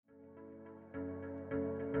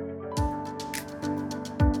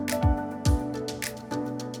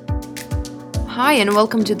Hi, and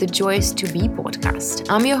welcome to the Joyous to Be podcast.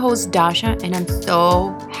 I'm your host, Dasha, and I'm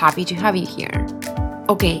so happy to have you here.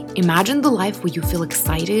 Okay, imagine the life where you feel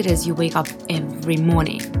excited as you wake up every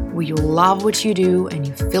morning, where you love what you do and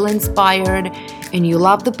you feel inspired, and you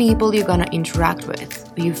love the people you're gonna interact with,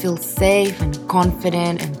 where you feel safe and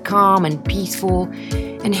confident and calm and peaceful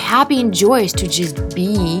and happy and joyous to just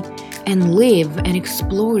be and live and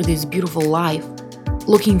explore this beautiful life.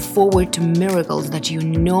 Looking forward to miracles that you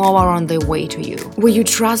know are on their way to you, where you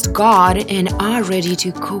trust God and are ready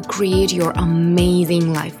to co-create your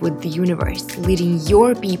amazing life with the universe, leading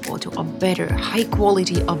your people to a better,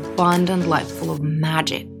 high-quality, abundant life full of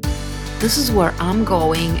magic. This is where I'm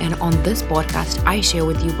going, and on this podcast, I share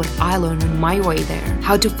with you what I learned on my way there.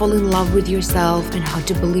 How to fall in love with yourself and how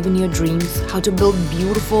to believe in your dreams. How to build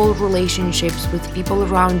beautiful relationships with people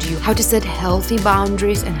around you. How to set healthy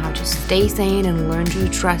boundaries and how to stay sane and learn to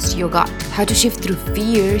trust your gut. How to shift through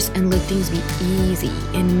fears and let things be easy.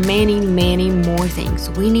 And many, many more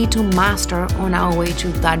things we need to master on our way to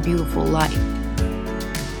that beautiful life.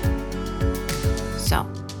 So,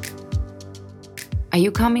 are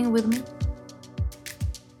you coming with me?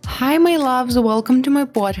 Hi, my loves. Welcome to my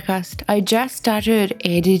podcast. I just started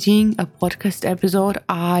editing a podcast episode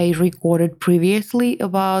I recorded previously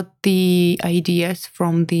about the ideas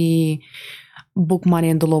from the book Money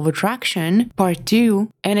and the Law of Attraction, part 2,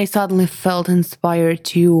 and I suddenly felt inspired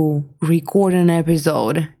to record an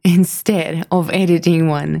episode instead of editing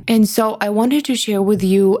one. And so I wanted to share with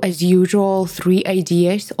you, as usual, 3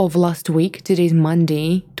 ideas of last week. Today's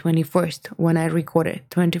Monday, 21st, when I recorded,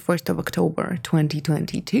 21st of October,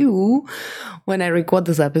 2022, when I record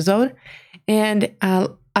this episode. And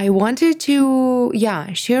I wanted to,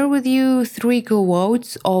 share with you 3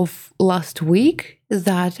 quotes of last week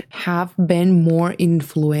that have been more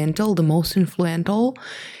influential, the most influential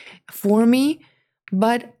for me.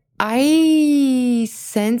 But I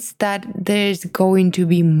sense that there's going to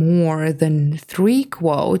be more than 3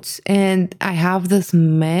 quotes. And I have this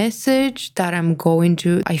message that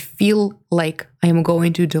I feel like I'm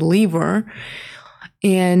going to deliver.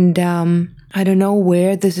 And I don't know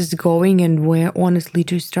where this is going and where, honestly,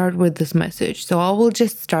 to start with this message. So I will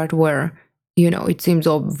just start where, it seems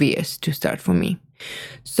obvious to start for me.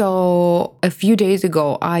 So a few days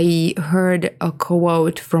ago, I heard a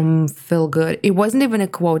quote from Phil Good. It wasn't even a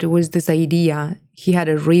quote. It was this idea. He had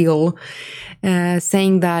a reel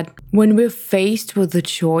saying that when we're faced with a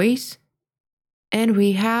choice and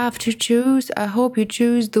we have to choose, I hope you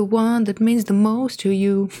choose the one that means the most to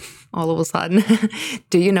you. All of a sudden.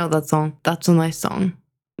 Do you know that song? That's a nice song.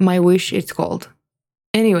 My Wish, it's called.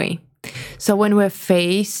 Anyway, so when we're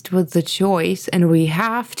faced with the choice and we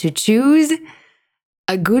have to choose,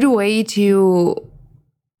 a good way to...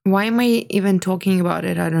 Why am I even talking about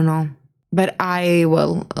it? I don't know. But I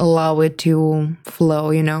will allow it to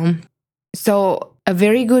flow, So a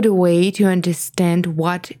very good way to understand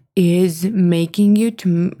what is making you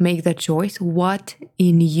to make that choice, what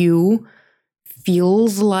in you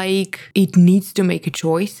feels like it needs to make a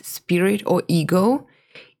choice, spirit or ego,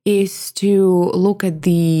 is to look at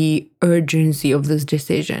the urgency of this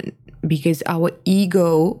decision. Because our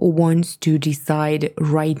ego wants to decide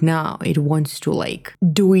right now. It wants to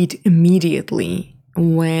do it immediately,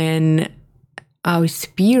 when our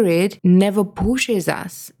spirit never pushes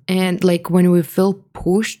us. And when we feel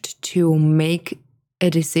pushed to make a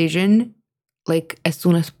decision as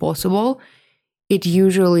soon as possible, it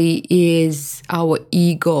usually is our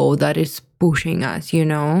ego that is pushing us,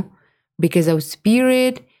 because our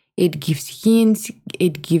spirit, it gives hints,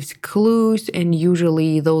 it gives clues, and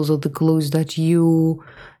usually those are the clues that you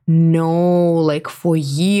know, for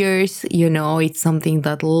years, it's something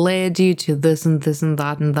that led you to this and this and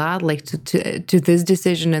that and that, to this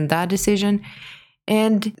decision and that decision.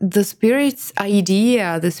 And the spirit's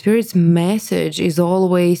idea, the spirit's message is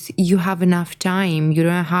always, you have enough time. You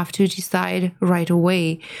don't have to decide right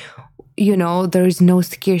away. There is no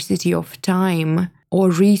scarcity of time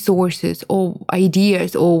or resources or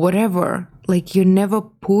ideas or whatever. You're never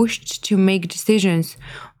pushed to make decisions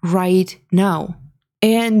right now.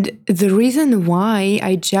 And the reason why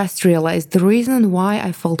I just realized, the reason why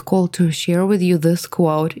I felt called to share with you this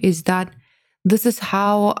quote is that this is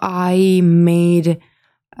how I made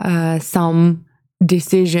some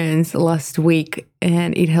decisions last week,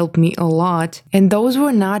 and it helped me a lot. And those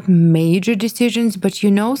were not major decisions, but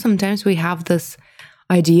sometimes we have this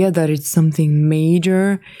idea that it's something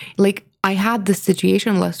major. I had this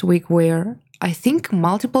situation last week where I think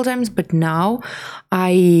multiple times, but now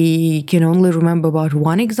I can only remember about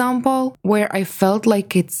one example where I felt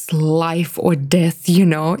like it's life or death,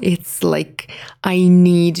 It's I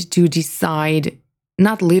need to decide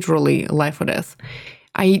not literally life or death.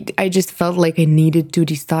 I just felt like I needed to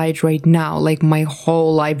decide right now, like my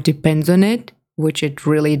whole life depends on it, which it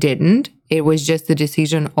really didn't. It was just a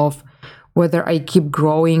decision of whether I keep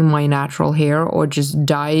growing my natural hair or just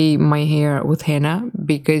dye my hair with henna,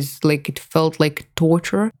 because like it felt like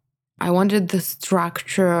torture. I wanted the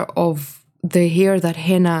structure of the hair that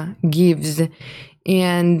henna gives,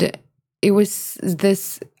 and it was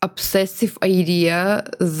this obsessive idea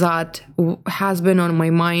that has been on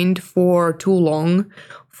my mind for too long,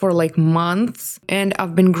 for like months. And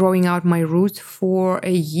I've been growing out my roots for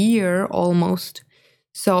a year almost.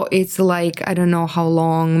 So it's like, I don't know how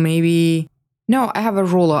long, maybe. No, I have a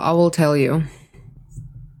ruler, I will tell you.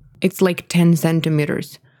 It's like 10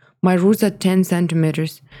 centimeters. My roots are 10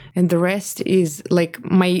 centimeters. And the rest is like,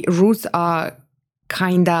 my roots are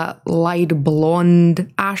kinda light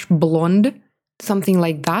blonde, ash blonde, something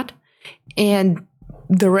like that. And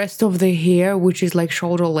the rest of the hair, which is like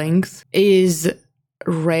shoulder length, is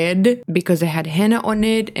red because I had henna on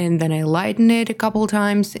it, and then I lightened it a couple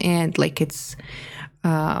times, and like it's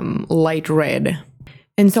light red.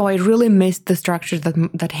 And so I really missed the structure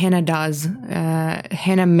that henna does.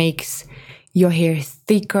 Henna makes your hair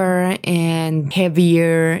thicker and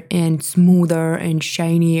heavier and smoother and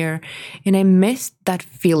shinier. And I missed that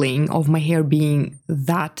feeling of my hair being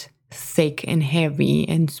that thick and heavy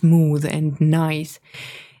and smooth and nice.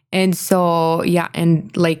 And so, yeah,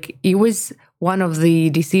 and like it was one of the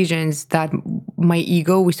decisions that my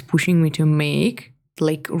ego was pushing me to make,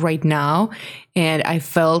 like right now. And I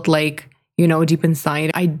felt like, you know, deep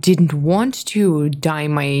inside, I didn't want to dye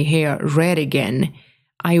my hair red again.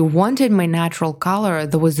 I wanted my natural color.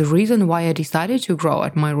 There was a reason why I decided to grow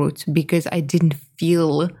at my roots, because I didn't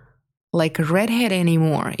feel like a redhead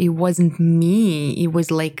anymore. It wasn't me. It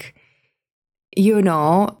was like, you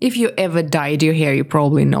know, if you ever dyed your hair, you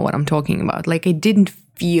probably know what I'm talking about. Like I didn't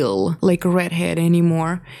feel like a redhead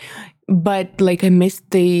anymore. But like I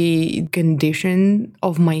missed the condition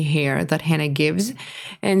of my hair that henna gives.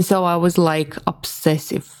 And so I was like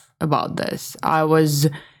obsessive about this. I was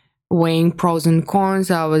weighing pros and cons.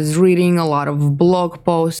 I was reading a lot of blog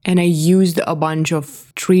posts, and I used a bunch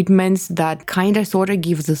of treatments that kind of sort of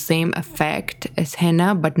give the same effect as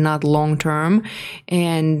henna, but not long term.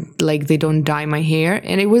 And like they don't dye my hair.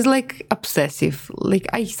 And it was like obsessive. Like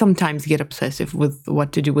I sometimes get obsessive with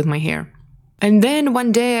what to do with my hair. And then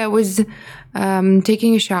one day I was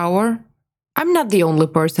taking a shower. I'm not the only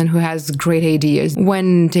person who has great ideas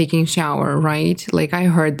when taking a shower, right? Like I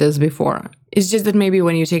heard this before. It's just that maybe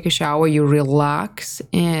when you take a shower, you relax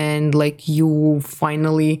and like you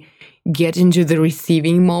finally get into the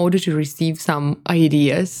receiving mode to receive some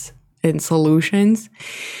ideas and solutions.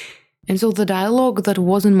 And so the dialogue that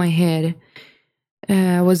was in my head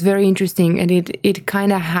was very interesting, and it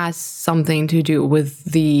kind of has something to do with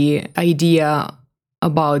the idea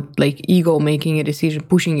about like ego making a decision,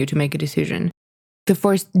 pushing you to make a decision. The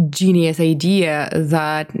first genius idea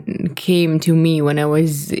that came to me when I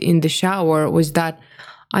was in the shower was that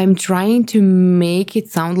I'm trying to make it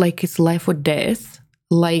sound like it's life or death.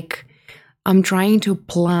 Like I'm trying to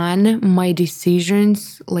plan my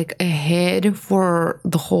decisions like ahead for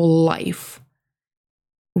the whole life,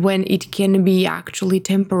 when it can be actually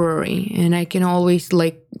temporary and I can always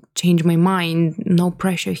like change my mind, no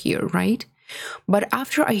pressure here, right? But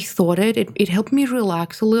after I thought it helped me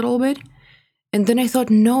relax a little bit. And then I thought,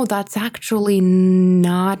 no, that's actually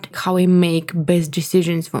not how I make best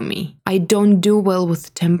decisions for me. I don't do well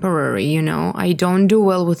with temporary, you know. I don't do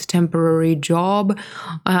well with temporary job.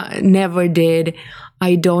 Never did.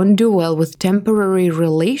 I don't do well with temporary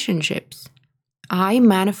relationships. I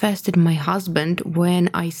manifested my husband when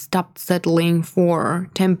I stopped settling for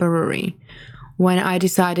temporary. When I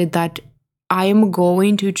decided that I am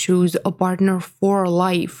going to choose a partner for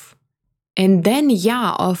life. And then,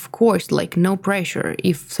 yeah, of course, like no pressure.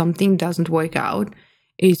 If something doesn't work out,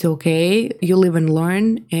 it's okay. You live and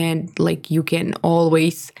learn. And like you can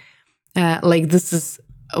always, like this is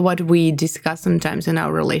what we discuss sometimes in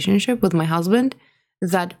our relationship with my husband,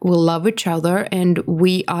 that we love each other and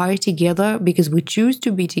we are together because we choose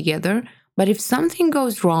to be together. But if something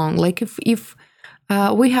goes wrong, like if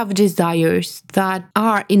we have desires that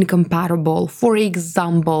are incompatible. For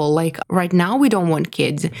example, like right now we don't want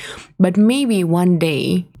kids, but maybe one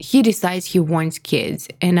day he decides he wants kids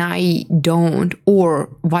and I don't, or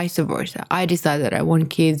vice versa. I decide that I want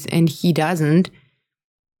kids and he doesn't.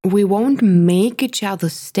 We won't make each other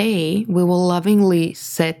stay. We will lovingly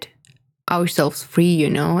set ourselves free, you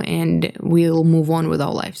know, and we'll move on with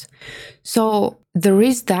our lives. So there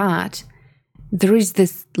is that. There is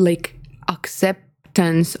this like acceptance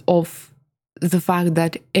of the fact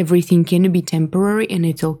that everything can be temporary and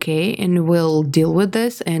it's okay, and we'll deal with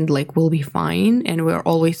this, and like we'll be fine, and we're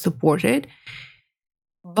always supported.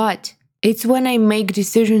 But it's when I make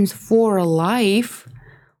decisions for life,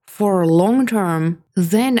 for long term,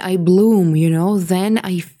 then I bloom, then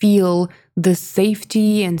I feel the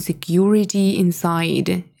safety and security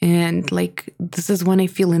inside. And like, this is when I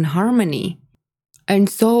feel in harmony. And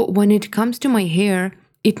so when it comes to my hair,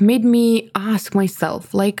 it made me ask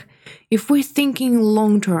myself, like, if we're thinking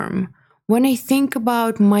long term, when I think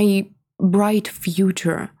about my bright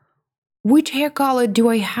future, which hair color do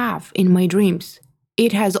I have in my dreams?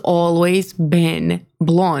 It has always been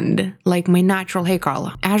blonde, like my natural hair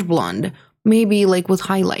color, ash blonde, maybe like with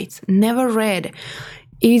highlights, never red.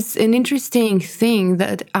 It's an interesting thing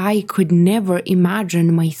that I could never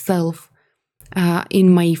imagine myself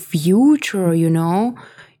in my future,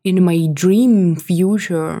 in my dream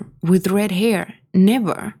future with red hair.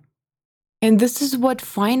 Never. And this is what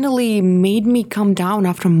finally made me calm down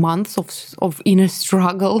after months of inner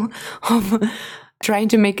struggle, of trying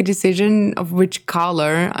to make a decision of which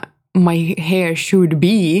color my hair should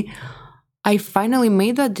be. I finally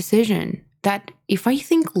made that decision that if I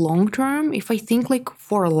think long term, if I think like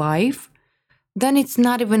for life, then it's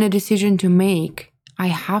not even a decision to make. I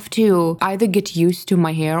have to either get used to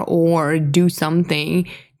my hair or do something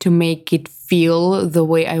to make it feel the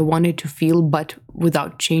way I want it to feel, but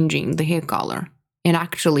without changing the hair color. And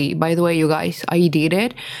actually, by the way, you guys, I did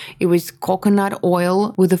it. It was coconut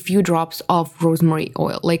oil with a few drops of rosemary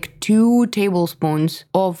oil, like 2 tablespoons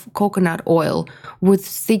of coconut oil with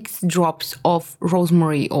 6 drops of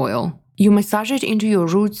rosemary oil. You massage it into your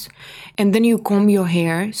roots, and then you comb your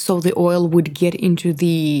hair so the oil would get into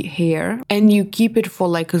the hair, and you keep it for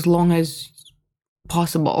like as long as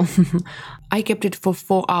possible. I kept it for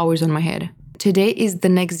 4 hours on my head. Today is the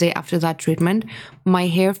next day after that treatment. My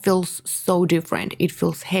hair feels so different. It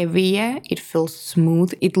feels heavier, it feels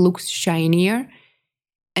smooth, it looks shinier.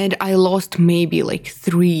 And I lost maybe like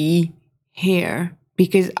 3 hair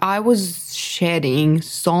because I was shedding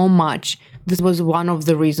so much. This was one of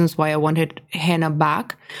the reasons why I wanted henna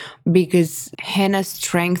back, because henna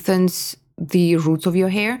strengthens the roots of your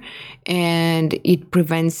hair and it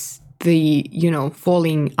prevents the,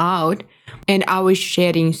 falling out. And I was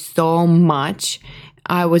shedding so much.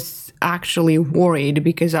 I was actually worried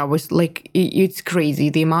because I was like, it's crazy.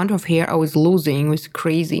 The amount of hair I was losing was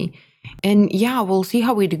crazy. And yeah, we'll see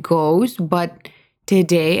how it goes. But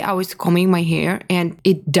today I was combing my hair and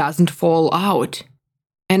it doesn't fall out.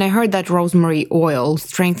 And I heard that rosemary oil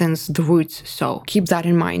strengthens the roots. So keep that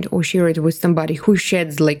in mind or share it with somebody who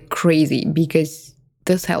sheds like crazy, because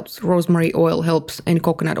this helps. Rosemary oil helps and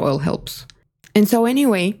coconut oil helps. And so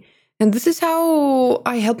anyway, and this is how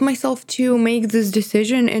I helped myself to make this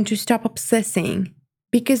decision and to stop obsessing,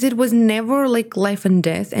 because it was never like life and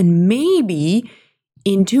death. And maybe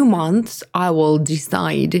in 2 months, I will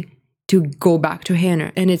decide to go back to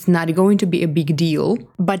henna and it's not going to be a big deal,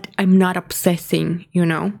 but I'm not obsessing,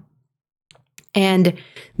 And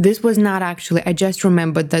this was not actually, I just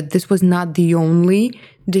remembered that this was not the only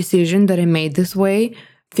decision that I made this way,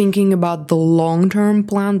 thinking about the long-term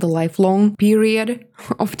plan, the lifelong period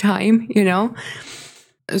of time,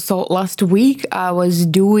 So last week I was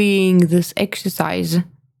doing this exercise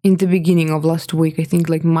in the beginning of last week, I think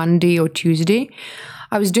like Monday or Tuesday.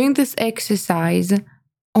 I was doing this exercise,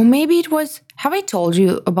 or maybe it was, have I told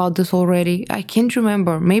you about this already? I can't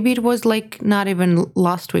remember. Maybe it was like not even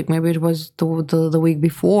last week. Maybe it was the week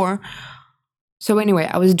before. So anyway,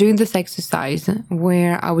 I was doing this exercise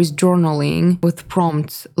where I was journaling with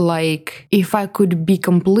prompts like, if I could be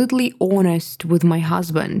completely honest with my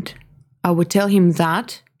husband, I would tell him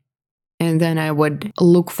that, and then I would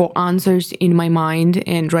look for answers in my mind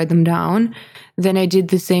and write them down. Then I did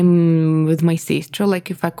the same with my sister. Like,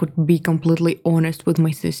 if I could be completely honest with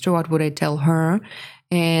my sister, what would I tell her?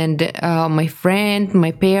 And my friend,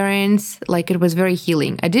 my parents, like, it was very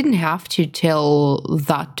healing. I didn't have to tell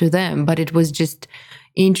that to them, but it was just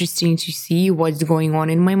interesting to see what's going on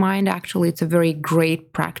in my mind. Actually, it's a very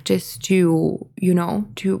great practice to,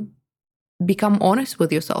 to become honest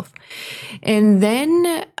with yourself. And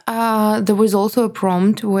then there was also a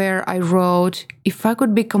prompt where I wrote, if I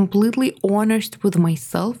could be completely honest with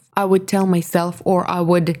myself, I would tell myself, or I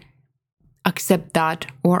would accept that,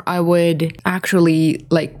 or I would actually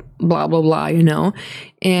like blah, blah, blah,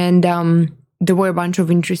 And there were a bunch of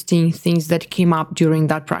interesting things that came up during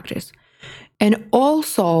that practice. And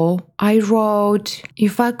also I wrote,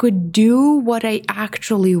 if I could do what I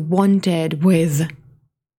actually wanted with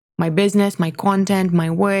my business, my content, my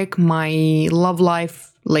work, my love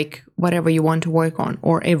life, like whatever you want to work on,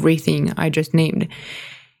 or everything I just named.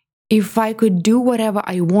 if I could do whatever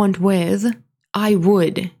I want with, I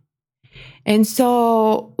would. And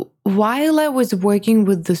so while I was working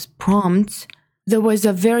with these prompts, there was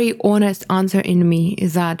a very honest answer in me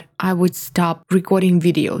that I would stop recording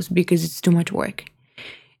videos because it's too much work.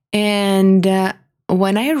 And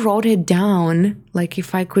when I wrote it down, like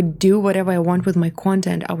if I could do whatever I want with my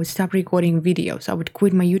content, I would stop recording videos. I would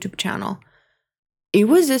quit my YouTube channel. It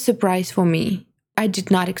was a surprise for me. I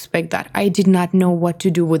did not expect that. I did not know what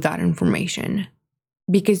to do with that information.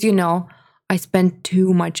 Because, I spent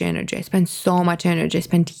too much energy. I spent so much energy. I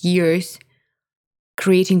spent years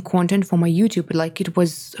creating content for my YouTube. Like it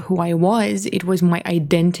was who I was. It was my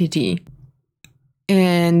identity.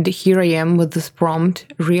 And here I am with this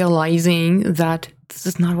prompt, realizing that this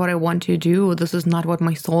is not what I want to do. This is not what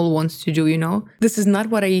my soul wants to do, This is not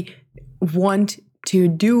what I want to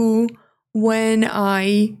do when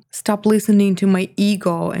I stop listening to my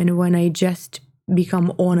ego and when I just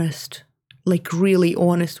become honest, like really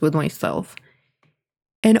honest with myself.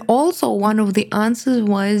 And also one of the answers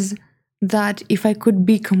was that if I could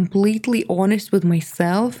be completely honest with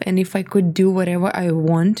myself and if I could do whatever I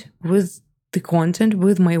want with the content,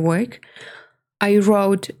 with my work, I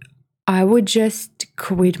wrote, I would just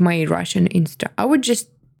quit my Russian Insta. I would just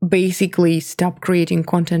basically stop creating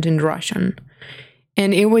content in Russian.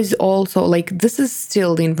 And it was also like, this is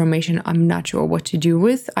still the information I'm not sure what to do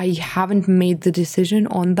with. I haven't made the decision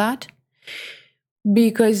on that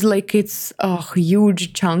because like it's a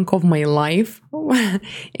huge chunk of my life.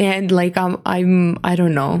 And like I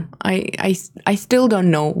don't know. I still don't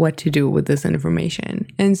know what to do with this information.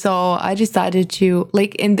 And so I decided to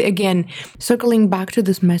and again, circling back to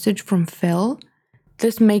this message from Phil,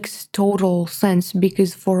 this makes total sense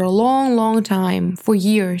because for a long, long time, for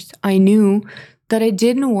years, I knew that I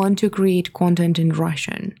didn't want to create content in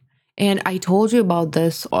Russian. And I told you about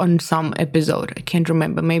this on some episode. I can't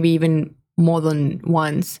remember, maybe even more than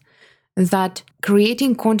once, that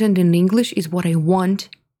creating content in English is what I want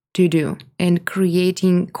to do. And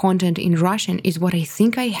creating content in Russian is what I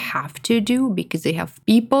think I have to do because I have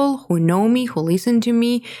people who know me, who listen to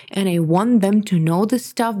me, and I want them to know this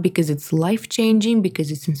stuff because it's life-changing,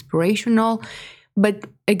 because it's inspirational. But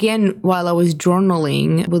again, while I was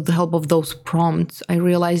journaling with the help of those prompts, I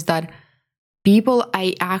realized that people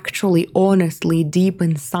I actually honestly, deep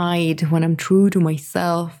inside, when I'm true to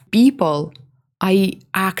myself, people I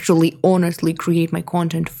actually honestly create my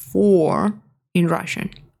content for in Russian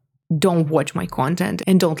don't watch my content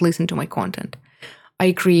and don't listen to my content.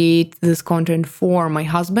 I create this content for my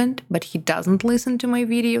husband, but he doesn't listen to my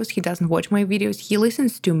videos. He doesn't watch my videos. He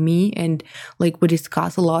listens to me and we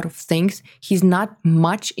discuss a lot of things. He's not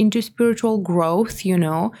much into spiritual growth,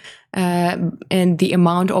 and the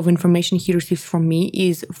amount of information he receives from me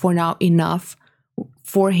is for now enough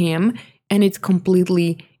for him. And it's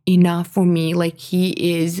completely enough for me. He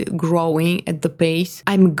is growing at the pace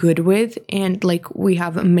I'm good with. And we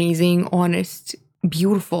have amazing, honest,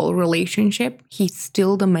 beautiful relationship. He's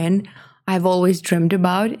still the man I've always dreamed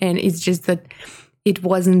about. And it's just that it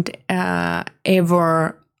wasn't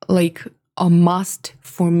ever a must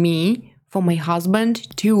for me, for my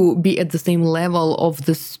husband to be at the same level of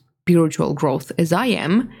the spiritual growth as I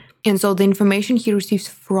am. And so the information he receives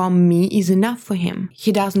from me is enough for him.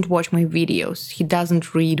 He doesn't watch my videos. He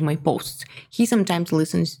doesn't read my posts. He sometimes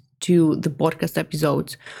listens to the podcast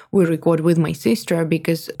episodes we record with my sister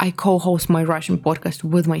because I co-host my Russian podcast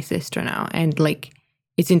with my sister now. And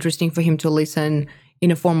it's interesting for him to listen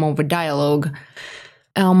in a form of a dialogue.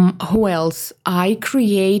 Who else? I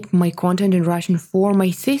create my content in Russian for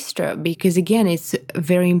my sister because again, it's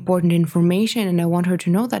very important information and I want her to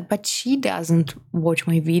know that, but she doesn't watch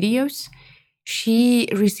my videos. She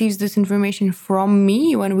receives this information from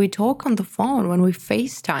me when we talk on the phone, when we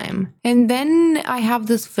FaceTime. And then I have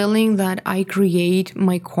this feeling that I create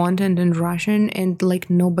my content in Russian and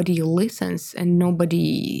nobody listens and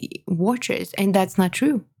nobody watches. And that's not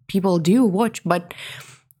true. People do watch, but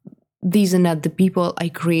these are not the people I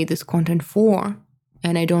create this content for.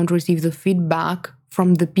 And I don't receive the feedback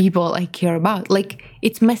from the people I care about.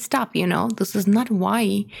 It's messed up, This is not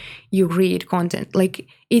why you create content.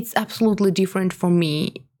 It's absolutely different for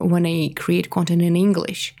me when I create content in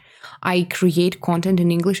English. I create content in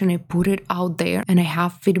English and I put it out there and I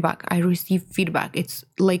have feedback. I receive feedback. It's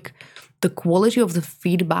the quality of the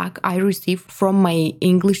feedback I receive from my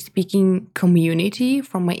English-speaking community,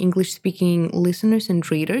 from my English-speaking listeners and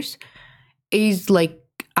readers is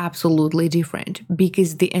absolutely different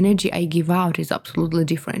because the energy I give out is absolutely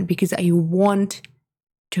different because I want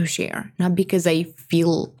to share, not because I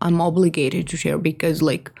feel I'm obligated to share because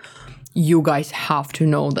you guys have to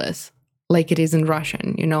know this. like it is in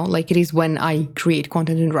Russian, like it is when I create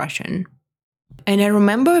content in Russian. And I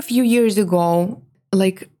remember a few years ago,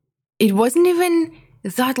 like it wasn't even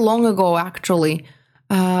that long ago, actually.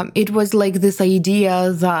 It was like this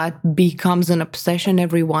idea that becomes an obsession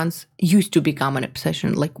used to become an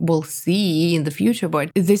obsession, like we'll see in the future,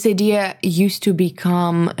 but this idea used to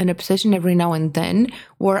become an obsession every now and then,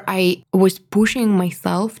 where I was pushing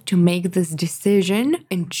myself to make this decision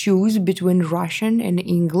and choose between Russian and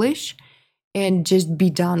English and just be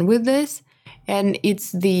done with this. And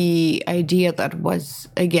it's the idea that was,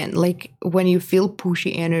 again, like when you feel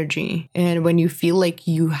pushy energy and when you feel like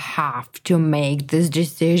you have to make this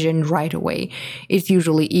decision right away, it's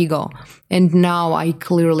usually ego. And now I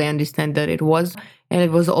clearly understand that it was. And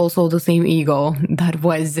it was also the same ego that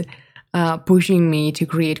was pushing me to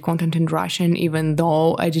create content in Russian, even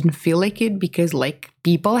though I didn't feel like it, because like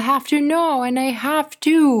people have to know and I have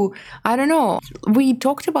to. I don't know. We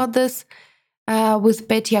talked about this with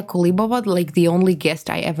Petya Kulibova, like the only guest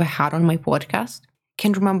I ever had on my podcast.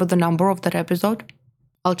 Can't remember the number of that episode.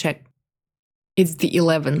 I'll check. It's the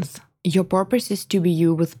 11th. Your Purpose is to Be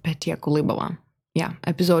You with Petya Kulibova. Yeah,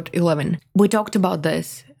 episode 11. We talked about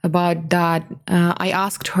this, about that. I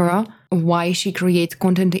asked her why she creates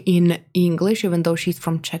content in English, even though she's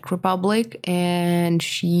from Czech Republic, and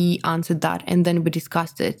she answered that. And then we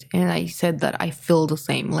discussed it, and I said that I feel the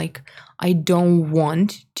same. Like, I don't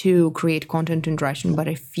want to create content in Russian, but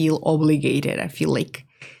I feel obligated. I feel like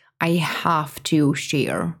I have to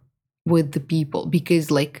share with the people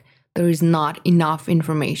because, like, there is not enough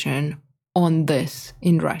information on this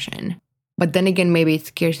in Russian. But then again, maybe it's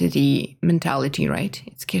scarcity mentality, right?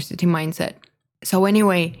 It's scarcity mindset. So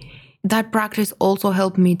anyway, that practice also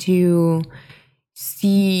helped me to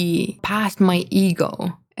see past my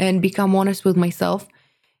ego and become honest with myself.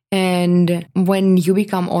 And when you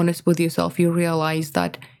become honest with yourself, you realize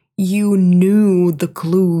that you knew the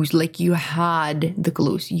clues, like you had the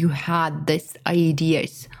clues, you had these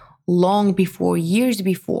ideas long before, years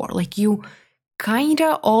before, like you kind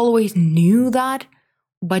of always knew that,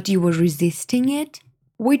 but you were resisting it.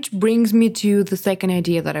 Which brings me to the second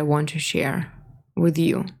idea that I want to share with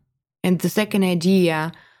you. And the second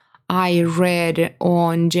idea I read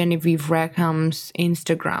on Genevieve Rackham's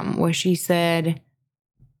Instagram, where she said,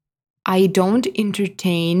 I don't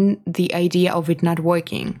entertain the idea of it not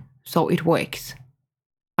working, so it works.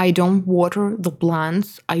 I don't water the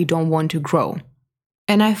plants I don't want to grow.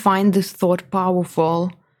 And I find this thought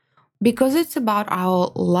powerful because it's about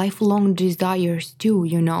our lifelong desires too,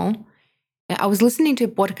 you know? I was listening to a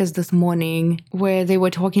podcast this morning where they were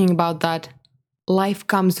talking about that life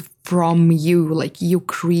comes from you, like you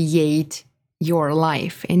create your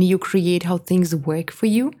life and you create how things work for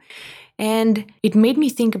you. And it made me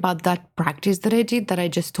think about that practice that I did, that I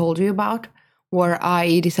just told you about, where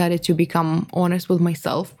I decided to become honest with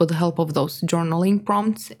myself with the help of those journaling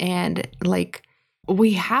prompts. And like,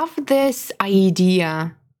 we have this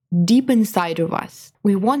idea deep inside of us.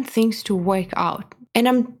 We want things to work out. And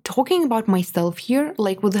I'm talking about myself here,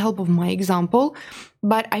 like with the help of my example,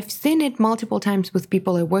 but I've seen it multiple times with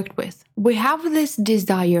people I worked with. We have this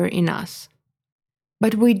desire in us,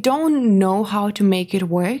 but we don't know how to make it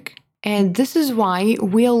work. And this is why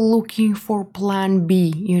we're looking for plan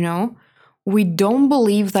B, you know? We don't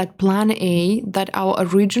believe that plan A, that our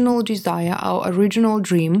original desire, our original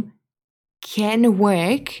dream can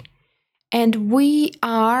work. And we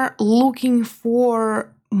are looking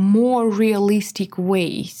for more realistic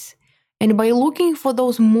ways. And by looking for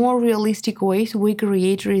those more realistic ways, we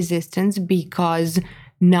create resistance because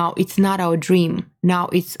now it's not our dream. Now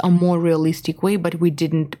it's a more realistic way, but we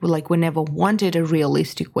never wanted a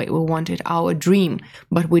realistic way. We wanted our dream,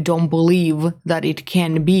 but we don't believe that it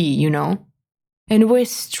can be, you know? And we're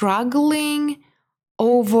struggling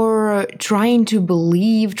over trying to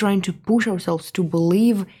push ourselves to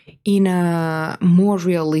believe in a more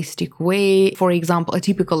realistic way. For example, a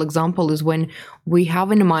typical example is when we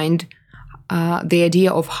have in mind the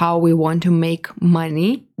idea of how we want to make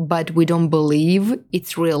money, but we don't believe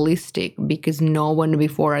it's realistic because no one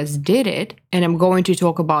before us did it. And I'm going to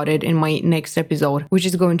talk about it in my next episode, which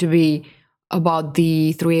is going to be about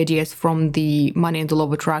the 3 ideas from the Money and the Law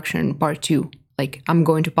of Attraction part 2. Like, I'm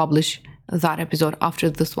going to publish that episode after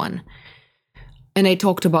this one. And I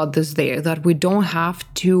talked about this there, that we don't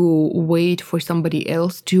have to wait for somebody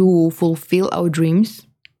else to fulfill our dreams,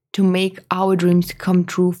 to make our dreams come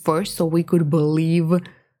true first so we could believe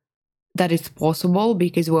that it's possible,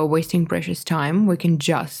 because we're wasting precious time. We can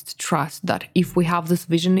just trust that if we have this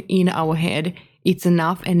vision in our head, it's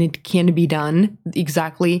enough and it can be done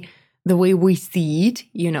exactly the way we see it,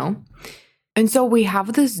 you know? And so we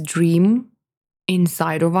have this dream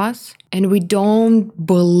inside of us and we don't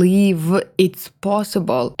believe it's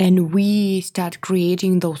possible, and we start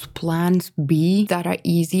creating those plans B that are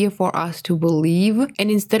easier for us to believe,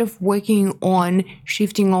 and instead of working on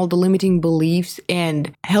shifting all the limiting beliefs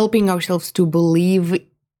and helping ourselves to believe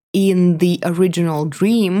in the original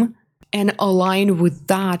dream and align with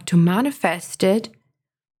that to manifest it,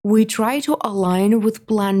 we try to align with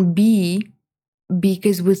plan B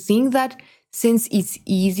because we think that since it's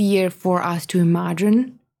easier for us to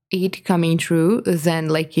imagine it coming true, then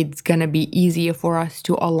like it's gonna be easier for us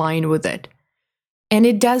to align with it. And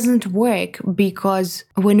it doesn't work because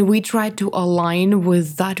when we try to align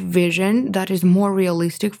with that vision that is more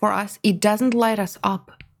realistic for us, it doesn't light us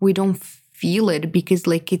up. We don't feel it because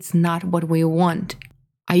like it's not what we want.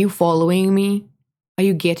 Are you following me? Are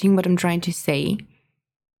you getting what I'm trying to say?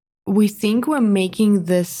 We think we're making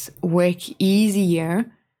this work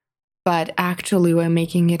easier, but actually we're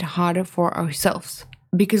making it harder for ourselves.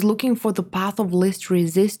 Because looking for the path of least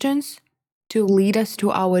resistance to lead us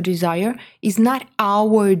to our desire is not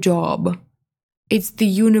our job. It's the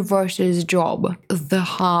universe's job. The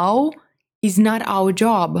how is not our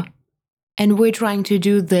job. And we're trying to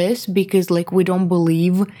do this because like we don't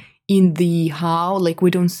believe in the how, like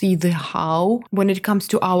we don't see the how when it comes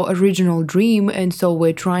to our original dream. And so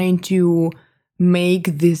we're trying to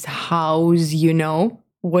make this house,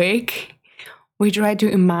 work. We try to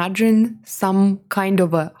imagine some kind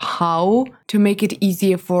of a how to make it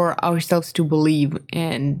easier for ourselves to believe.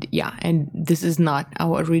 And this is not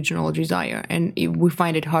our original desire. And we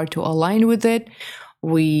find it hard to align with it.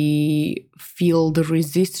 We feel the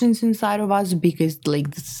resistance inside of us because like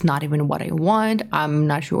this is not even what I want. I'm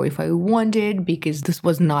not sure if I want it because this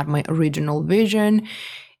was not my original vision.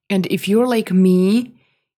 And if you're like me,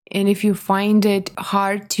 and if you find it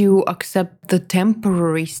hard to accept the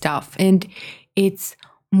temporary stuff, and it's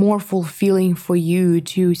more fulfilling for you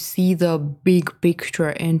to see the big picture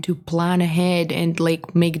and to plan ahead and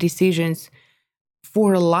like make decisions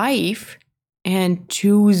for life and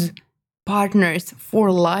choose partners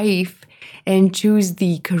for life and choose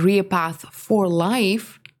the career path for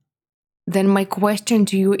life, then my question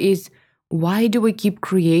to you is, why do we keep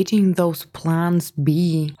creating those plans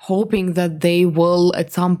B, hoping that they will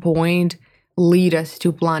at some point lead us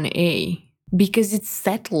to plan A? Because it's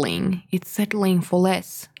settling for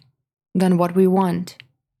less than what we want.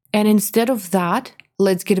 And instead of that,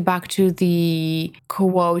 let's get back to the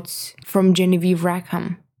quotes from Genevieve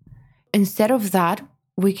Rackham. Instead of that,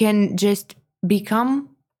 we can just become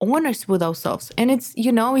honest with ourselves. And it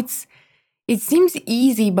seems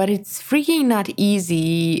easy, but it's freaking not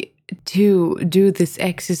easy to do this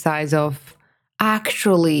exercise of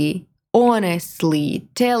actually, honestly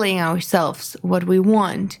telling ourselves what we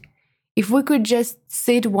want. If we could just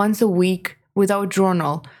sit once a week with our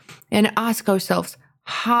journal and ask ourselves,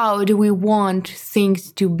 how do we want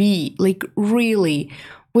things to be? Like really,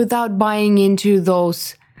 without buying into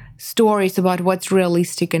those stories about what's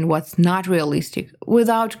realistic and what's not realistic,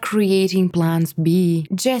 without creating plans B,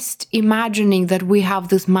 just imagining that we have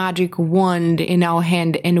this magic wand in our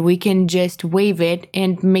hand and we can just wave it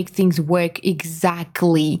and make things work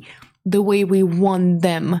exactly the way we want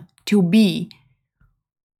them to be.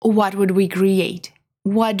 What would we create?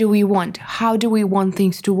 What do we want? How do we want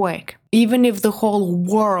things to work? Even if the whole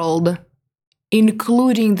world,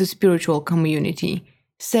 including the spiritual community,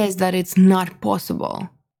 says that it's not possible,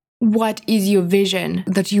 what is your vision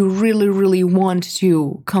that you really, really want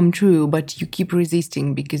to come true, but you keep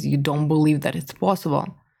resisting because you don't believe that it's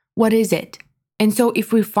possible? What is it? And so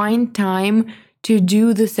if we find time to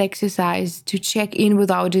do this exercise, to check in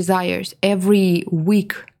with our desires every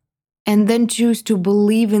week, and then choose to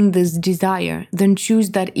believe in this desire, then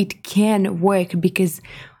choose that it can work because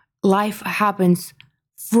life happens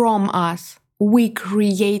from us. We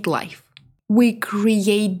create life. We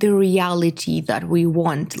create the reality that we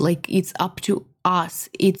want. Like it's up to us.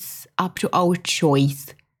 It's up to our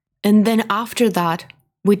choice. And then after that,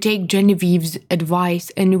 we take Genevieve's advice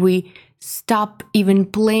and we stop even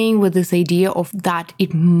playing with this idea of that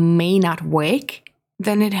it may not work.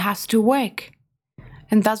 Then it has to work.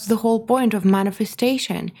 And that's the whole point of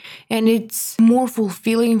manifestation. And it's more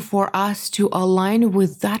fulfilling for us to align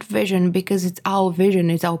with that vision because it's our vision,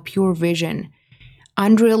 it's our pure vision.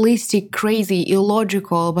 Unrealistic, crazy,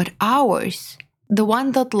 illogical, but ours, the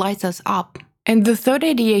one that lights us up. And the third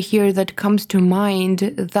idea here that comes to mind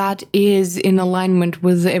that is in alignment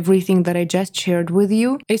with everything that I just shared with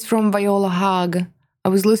you is from Viola Haag. I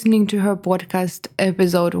was listening to her podcast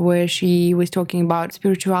episode where she was talking about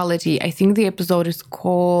spirituality. I think the episode is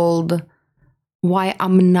called Why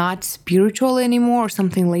I'm Not Spiritual Anymore or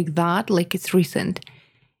something like that. Like it's recent.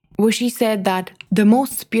 where she said that the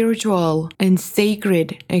most spiritual and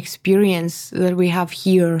sacred experience that we have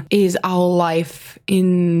here is our life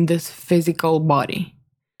in this physical body.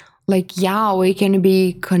 Like, yeah, we can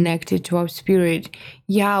be connected to our spirit.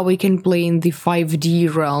 Yeah, we can play in the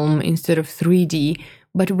 5D realm instead of 3D,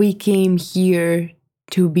 but we came here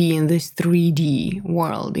to be in this 3D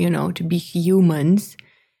world, to be humans.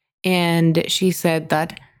 And she said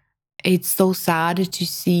that it's so sad to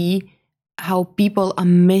see how people are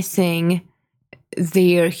missing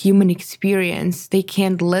their human experience. They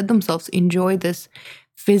can't let themselves enjoy this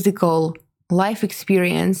physical life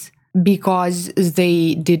experience because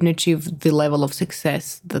they didn't achieve the level of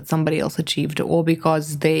success that somebody else achieved, or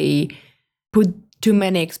because they put too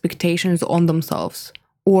many expectations on themselves,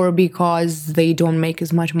 or because they don't make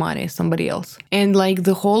as much money as somebody else. And like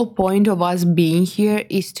the whole point of us being here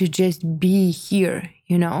is to just be here,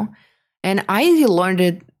 And I learned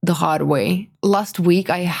it the hard way. Last week,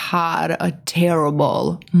 I had a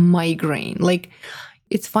terrible migraine. Like,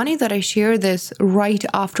 it's funny that I share this right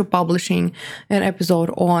after publishing an episode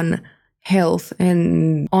on health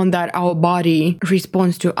and on that our body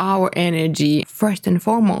responds to our energy first and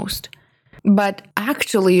foremost. But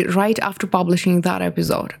actually, right after publishing that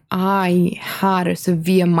episode, I had a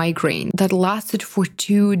severe migraine that lasted for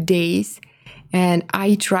 2 days. And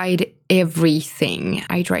I tried everything.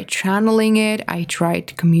 I tried channeling it. I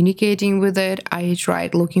tried communicating with it. I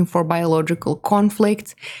tried looking for biological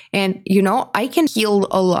conflicts. And, I can heal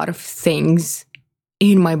a lot of things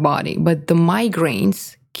in my body, but the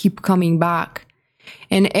migraines keep coming back.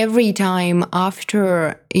 And every time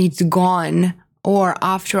after it's gone, or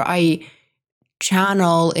after I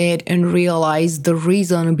channel it and realize the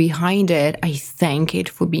reason behind it, I thank it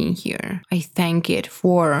for being here. I thank it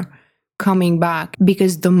for coming back,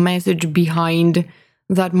 because the message behind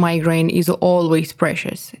that migraine is always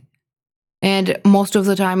precious. And most of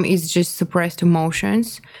the time it's just suppressed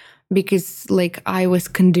emotions, because I was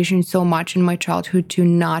conditioned so much in my childhood to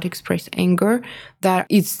not express anger that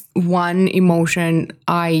it's one emotion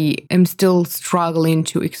I am still struggling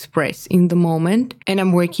to express in the moment, and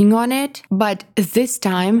I'm working on it. But this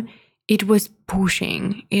time it was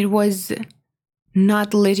pushing. It was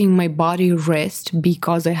not letting my body rest,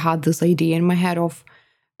 because I had this idea in my head of,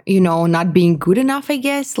 not being good enough, I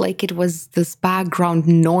guess. It was this background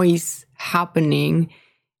noise happening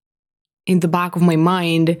in the back of my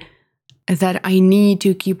mind that I need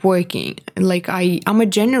to keep working. I'm a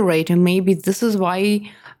generator. Maybe this is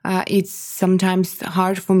why it's sometimes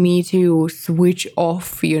hard for me to switch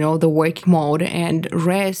off, the work mode and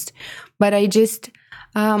rest. But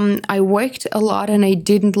I worked a lot and I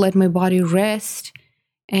didn't let my body rest.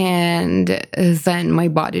 And then my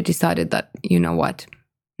body decided that, what,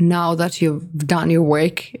 now that you've done your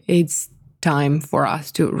work, it's time for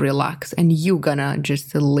us to relax, and you gonna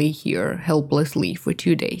just lay here helplessly for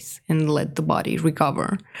 2 days and let the body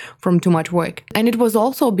recover from too much work. And it was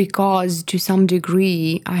also because, to some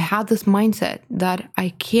degree, I had this mindset that I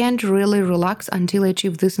can't really relax until I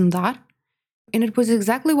achieve this and that. And it was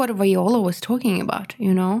exactly what Viola was talking about,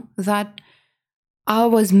 that I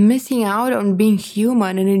was missing out on being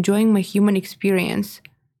human and enjoying my human experience,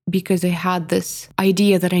 because I had this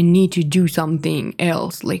idea that I need to do something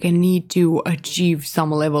else. I need to achieve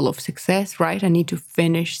some level of success, right? I need to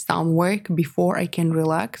finish some work before I can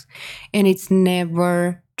relax. And it's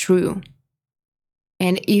never true.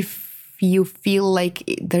 And if you feel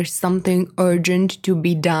like there's something urgent to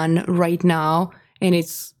be done right now, and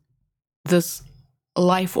it's this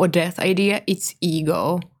life or death idea, it's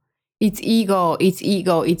ego. It's ego, it's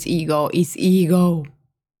ego, it's ego, it's ego.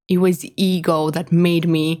 It was ego that made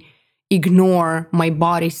me ignore my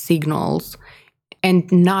body's signals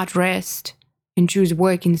and not rest and choose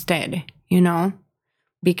work instead,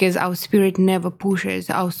 Because our spirit never pushes,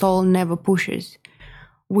 our soul never pushes.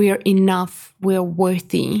 We're enough, we're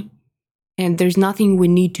worthy, and there's nothing we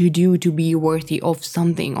need to do to be worthy of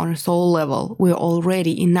something on a soul level. We're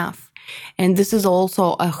already enough. And this is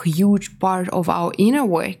also a huge part of our inner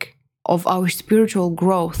work, of our spiritual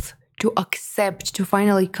growth, to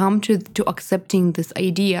finally come to accepting this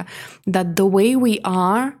idea that the way we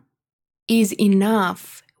are is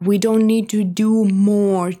enough. We don't need to do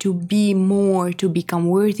more, to be more, to become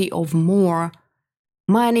worthy of more.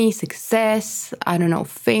 Money, success,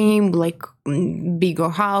 fame, bigger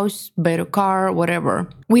house, better car, whatever.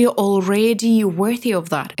 We are already worthy of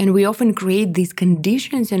that. And we often create these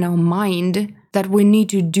conditions in our mind that we need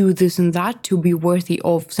to do this and that to be worthy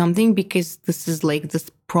of something, because this is this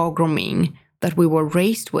programming that we were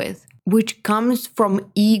raised with, which comes from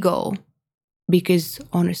ego, because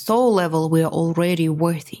on a soul level, we are already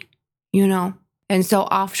worthy, And so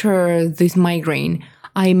after this migraine,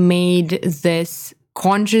 I made this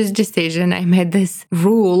conscious decision. I made this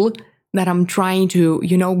rule that I'm trying to,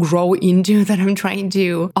 grow into, that I'm trying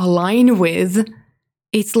to align with.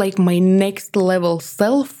 It's like my next level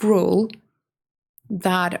self-rule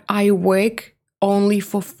that I work only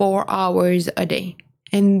for 4 hours a day.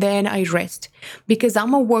 And then I rest, because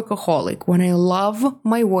I'm a workaholic. When I love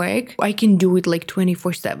my work, I can do it like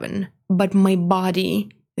 24/7. But my body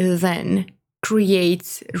then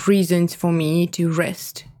creates reasons for me to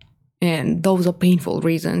rest. And those are painful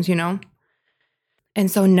reasons, And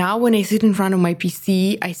so now when I sit in front of my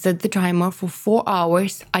PC, I set the timer for 4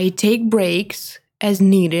 hours. I take breaks as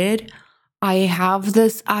needed. I have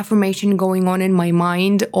this affirmation going on in my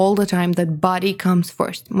mind all the time that body comes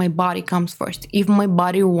first. My body comes first. If my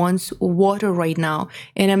body wants water right now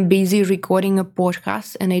and I'm busy recording a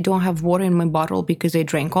podcast and I don't have water in my bottle because I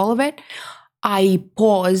drank all of it, I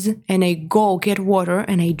pause and I go get water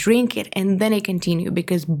and I drink it and then I continue,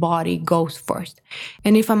 because body goes first.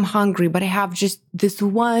 And if I'm hungry, but I have just this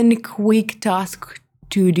one quick task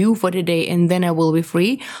to do for the day and then I will be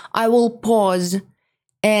free, I will pause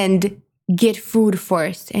and get food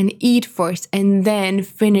first and eat first and then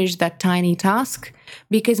finish that tiny task,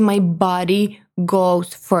 because my body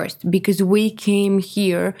goes first. Because we came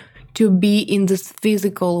here to be in this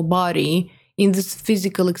physical body, in this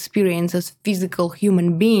physical experience as physical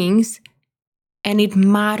human beings, and it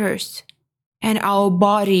matters. And our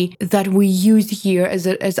body that we use here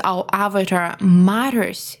as our avatar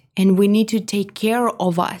matters, and we need to take care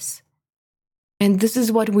of us. And this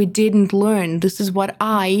is what we didn't learn. This is what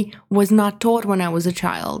I was not taught when I was a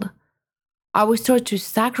child. I was taught to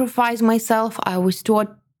sacrifice myself. I was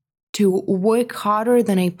taught to work harder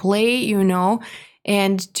than I play,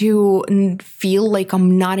 and to feel like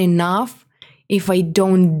I'm not enough if I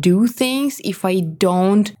don't do things, if I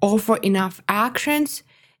don't offer enough actions.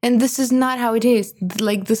 And this is not how it is.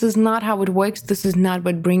 This is not how it works. This is not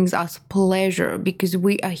what brings us pleasure, because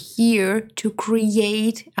we are here to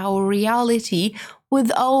create our reality with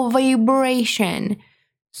our vibration.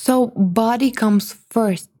 So body comes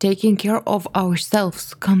first. Taking care of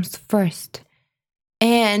ourselves comes first.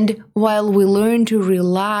 And while we learn to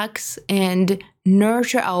relax and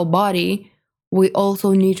nurture our body, we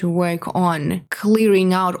also need to work on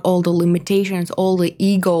clearing out all the limitations, all the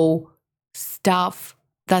ego stuff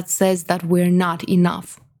that says that we're not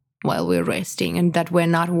enough while we're resting, and that we're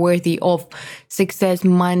not worthy of success,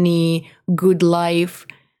 money, good life,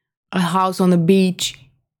 a house on the beach,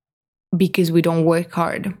 because we don't work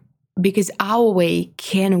hard. Because our way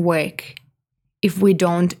can work if we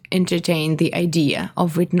don't entertain the idea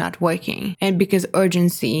of it not working, and because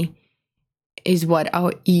urgency is what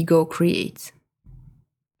our ego creates.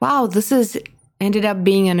 Wow, this has ended up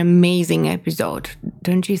being an amazing episode,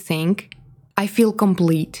 don't you think? I feel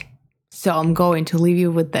complete. So I'm going to leave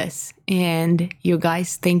you with this. And you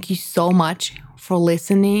guys, thank you so much for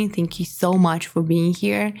listening. Thank you so much for being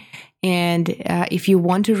here. And if you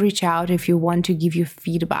want to reach out, if you want to give your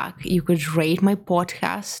feedback, you could rate my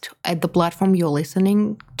podcast at the platform you're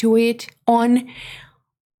listening to it on,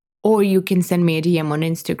 or you can send me a DM on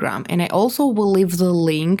Instagram. And I also will leave the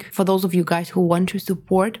link for those of you guys who want to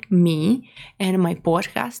support me and my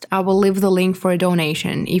podcast. I will leave the link for a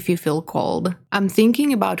donation if you feel called. I'm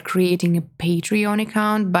thinking about creating a Patreon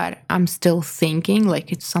account, but I'm still thinking,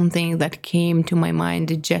 it's something that came to my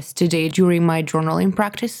mind just today during my journaling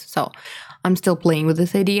practice. So I'm still playing with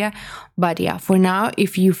this idea. But yeah, for now,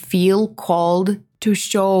 if you feel called to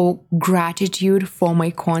show gratitude for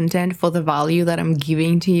my content, for the value that I'm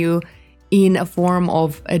giving to you in a form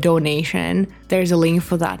of a donation, there's a link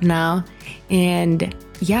for that now. And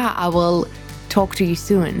yeah, I will talk to you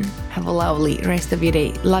soon. Have a lovely rest of your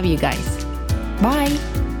day. Love you guys. Bye.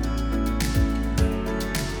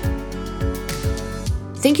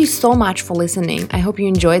 Thank you so much for listening. I hope you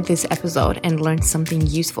enjoyed this episode and learned something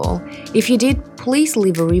useful. If you did, please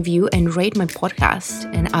leave a review and rate my podcast,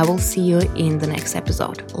 and I will see you in the next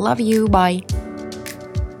episode. Love you. Bye.